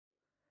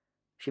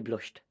She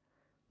blushed.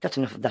 "That's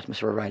enough of that,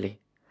 Mr. O'Reilly."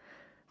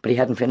 But he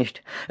hadn't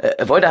finished.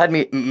 "If I'd had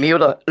me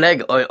other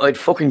leg, I'd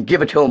fucking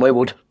give it to him, I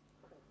would."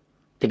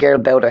 The girl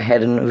bowed her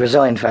head in a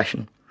resigned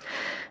fashion.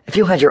 "If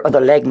you had your other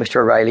leg,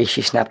 Mr. O'Reilly,"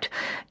 she snapped,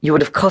 "you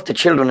would have caught the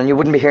children and you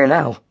wouldn't be here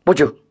now, would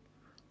you?"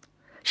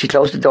 She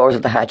closed the doors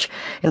of the hatch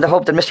in the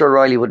hope that Mr.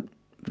 O'Reilly would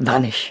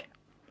vanish.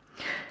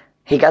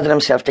 He gathered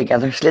himself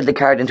together, slid the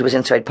card into his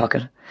inside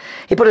pocket.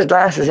 He put his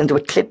glasses into a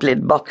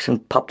clip-lid box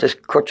and popped his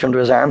crutch under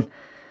his arm.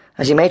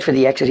 As he made for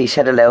the exit, he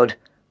said aloud,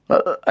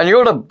 "And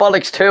you're the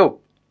bollocks too."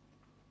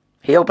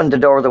 He opened the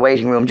door of the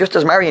waiting room just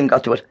as Marion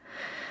got to it.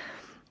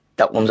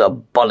 "That one's a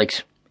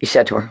bollocks," he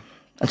said to her,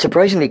 and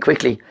surprisingly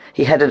quickly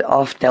he headed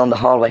off down the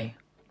hallway.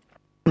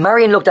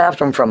 Marion looked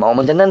after him for a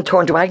moment and then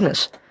turned to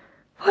Agnes.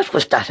 "What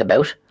was that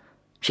about?"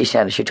 she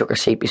said as she took her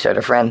seat beside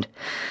her friend.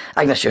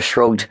 Agnes just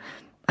shrugged.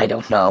 "I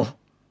don't know."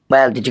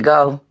 "Well, did you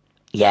go?"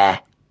 "Yeah."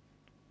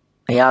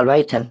 "Are you all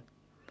right then?"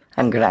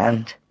 "I'm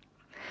grand."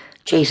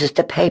 "Jesus,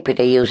 the paper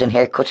they use in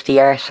here cuts the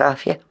arse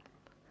off you."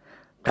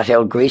 "That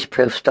old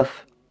grease-proof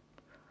stuff?"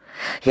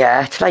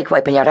 "Yeah, it's like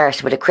wiping your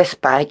arse with a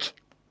crisp bag."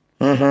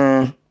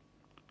 "Mm-hmm."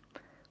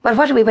 "Well,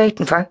 what are we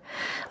waiting for?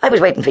 I was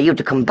waiting for you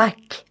to come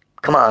back.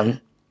 Come on."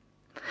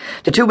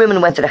 The two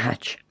women went to the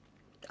hatch.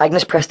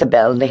 Agnes pressed the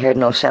bell and they heard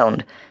no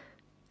sound.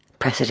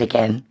 "Press it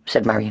again,"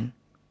 said Marion.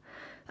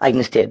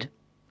 Agnes did.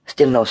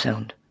 Still no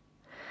sound.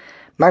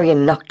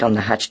 Marion knocked on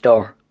the hatch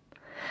door.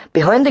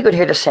 Behind they could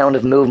hear the sound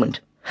of movement.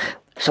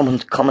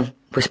 "Someone's coming,"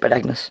 whispered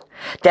Agnes.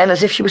 Then,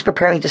 as if she was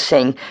preparing to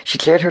sing, she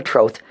cleared her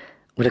throat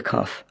with a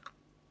cough.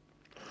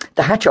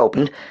 The hatch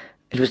opened.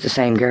 It was the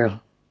same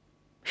girl.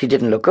 She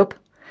didn't look up.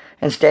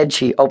 Instead,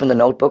 she opened the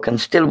notebook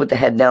and, still with the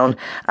head down,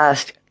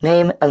 asked,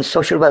 "Name and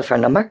social welfare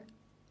number?"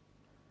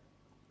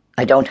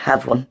 "I don't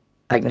have one,"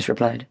 Agnes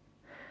replied.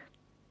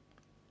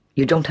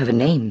 "You don't have a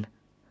name?"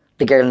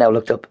 The girl now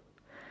looked up.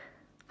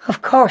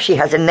 "Of course she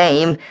has a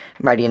name,"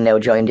 Marion now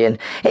joined in.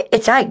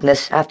 "It's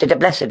Agnes, after the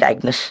blessed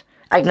Agnes.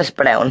 Agnes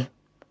Brown."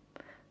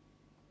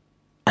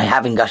 "I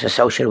haven't got a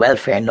social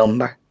welfare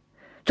number."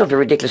 "Don't be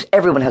ridiculous.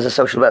 Everyone has a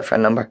social welfare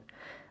number."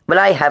 "Well,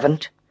 I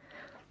haven't."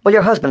 "Well,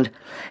 your husband,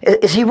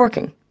 is he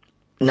working?"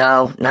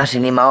 "No, not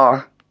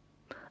anymore."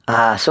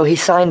 "Ah, so he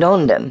signed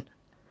on then?"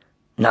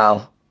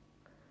 "No."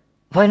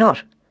 "Why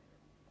not?"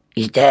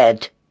 "He's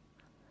dead."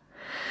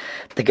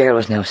 The girl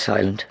was now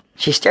silent.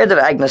 She stared at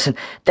Agnes and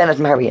then at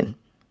Marion.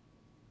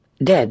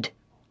 "Dead?"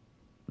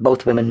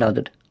 Both women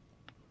nodded.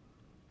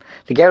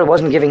 The girl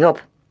wasn't giving up.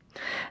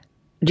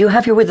 "Do you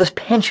have your widow's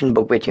pension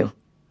book with you?"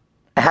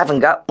 "I haven't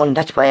got one,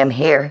 that's why I'm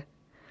here."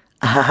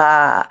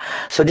 "Ah,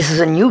 so this is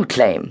a new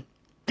claim."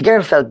 The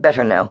girl felt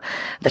better now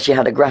that she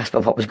had a grasp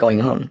of what was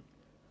going on.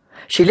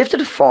 She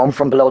lifted a form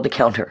from below the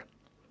counter.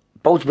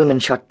 Both women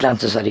shot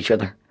glances at each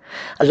other,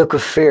 a look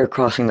of fear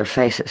crossing their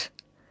faces.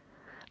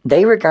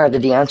 They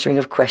regarded the answering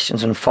of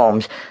questions and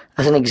forms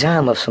as an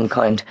exam of some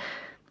kind.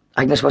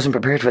 Agnes wasn't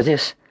prepared for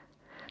this.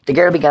 The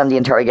girl began the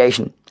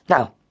interrogation.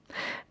 "Now,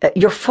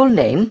 your full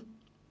name?"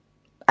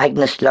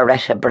 "Agnes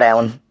Loretta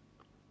Brown."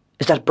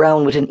 "Is that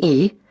Brown with an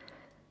E?"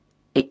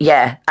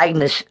 "Yeah,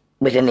 Agnes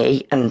with an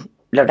E and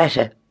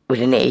Loretta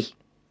with an E."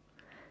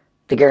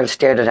 The girl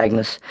stared at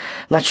Agnes,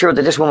 not sure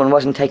that this woman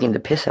wasn't taking the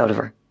piss out of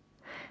her.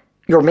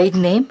 "Your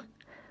maiden name?"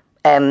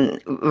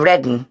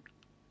 Redden."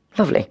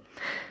 "Lovely.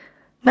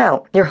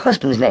 Now, your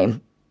husband's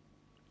name?"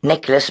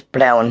 "Nicholas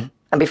Brown.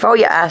 And before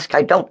you ask,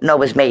 I don't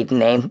know his maiden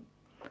name."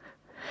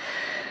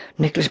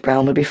 "Nicholas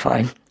Brown will be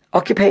fine.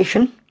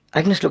 Occupation?"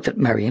 Agnes looked at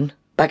Marion,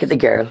 back at the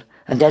girl,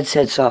 and then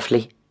said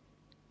softly,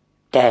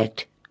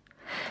 "Dead."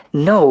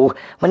 "No,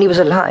 when he was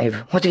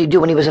alive. What did he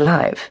do when he was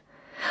alive?"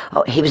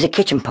 "Oh, he was a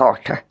kitchen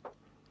porter."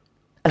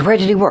 "And where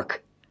did he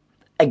work?"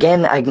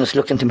 Again Agnes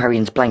looked into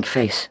Marion's blank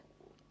face.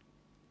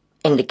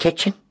 "In the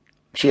kitchen,"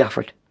 she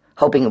offered,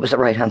 hoping it was the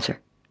right answer.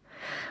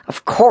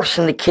 "Of course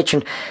in the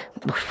kitchen.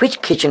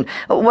 Which kitchen?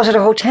 Was it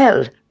a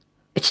hotel?"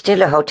 "It's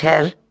still a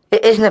hotel.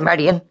 Isn't it,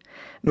 Marion?"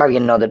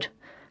 Marion nodded.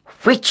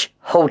 "Which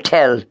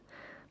hotel?"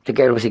 The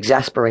girl was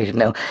exasperated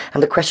now,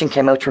 and the question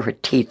came out through her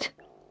teeth.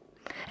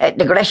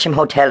 "The Gresham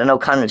Hotel in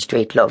O'Connell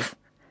Street, love."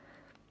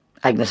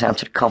 Agnes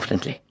answered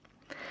confidently.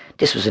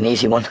 This was an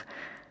easy one.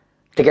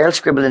 The girl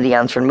scribbled in the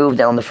answer and moved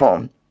down the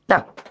form.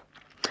 "Now,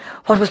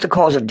 what was the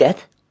cause of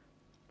death?"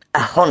 "A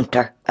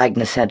hunter,"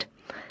 Agnes said.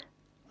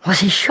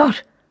 "Was he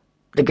shot?"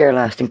 the girl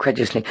asked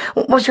incredulously.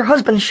 "Was your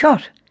husband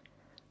shot?"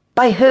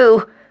 "By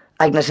who?"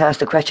 Agnes asked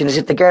the question as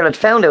if the girl had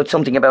found out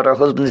something about her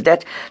husband's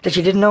death that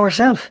she didn't know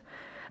herself.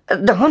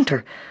 "The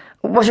hunter.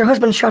 Was your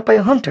husband shot by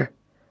a hunter?"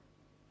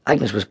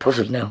 Agnes was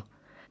puzzled now.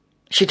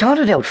 She thought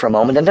it out for a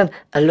moment and then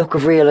a look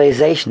of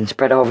realization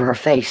spread over her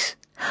face.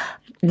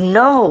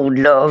 "No,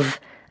 love.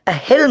 A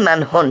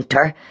hillman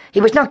hunter.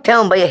 He was knocked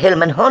down by a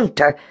hillman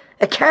hunter.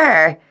 A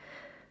car."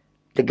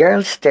 The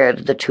girl stared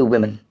at the two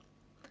women,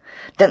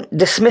 then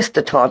dismissed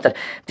the thought that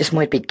this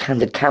might be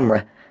candid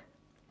camera.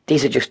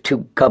 These are just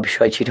two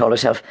gobshites, she told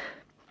herself.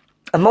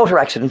 "A motor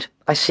accident,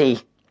 I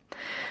see."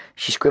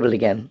 She scribbled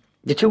again.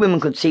 The two women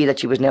could see that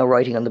she was now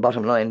writing on the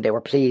bottom line. They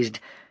were pleased.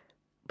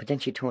 But then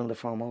she turned the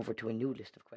form over to a new list of questions.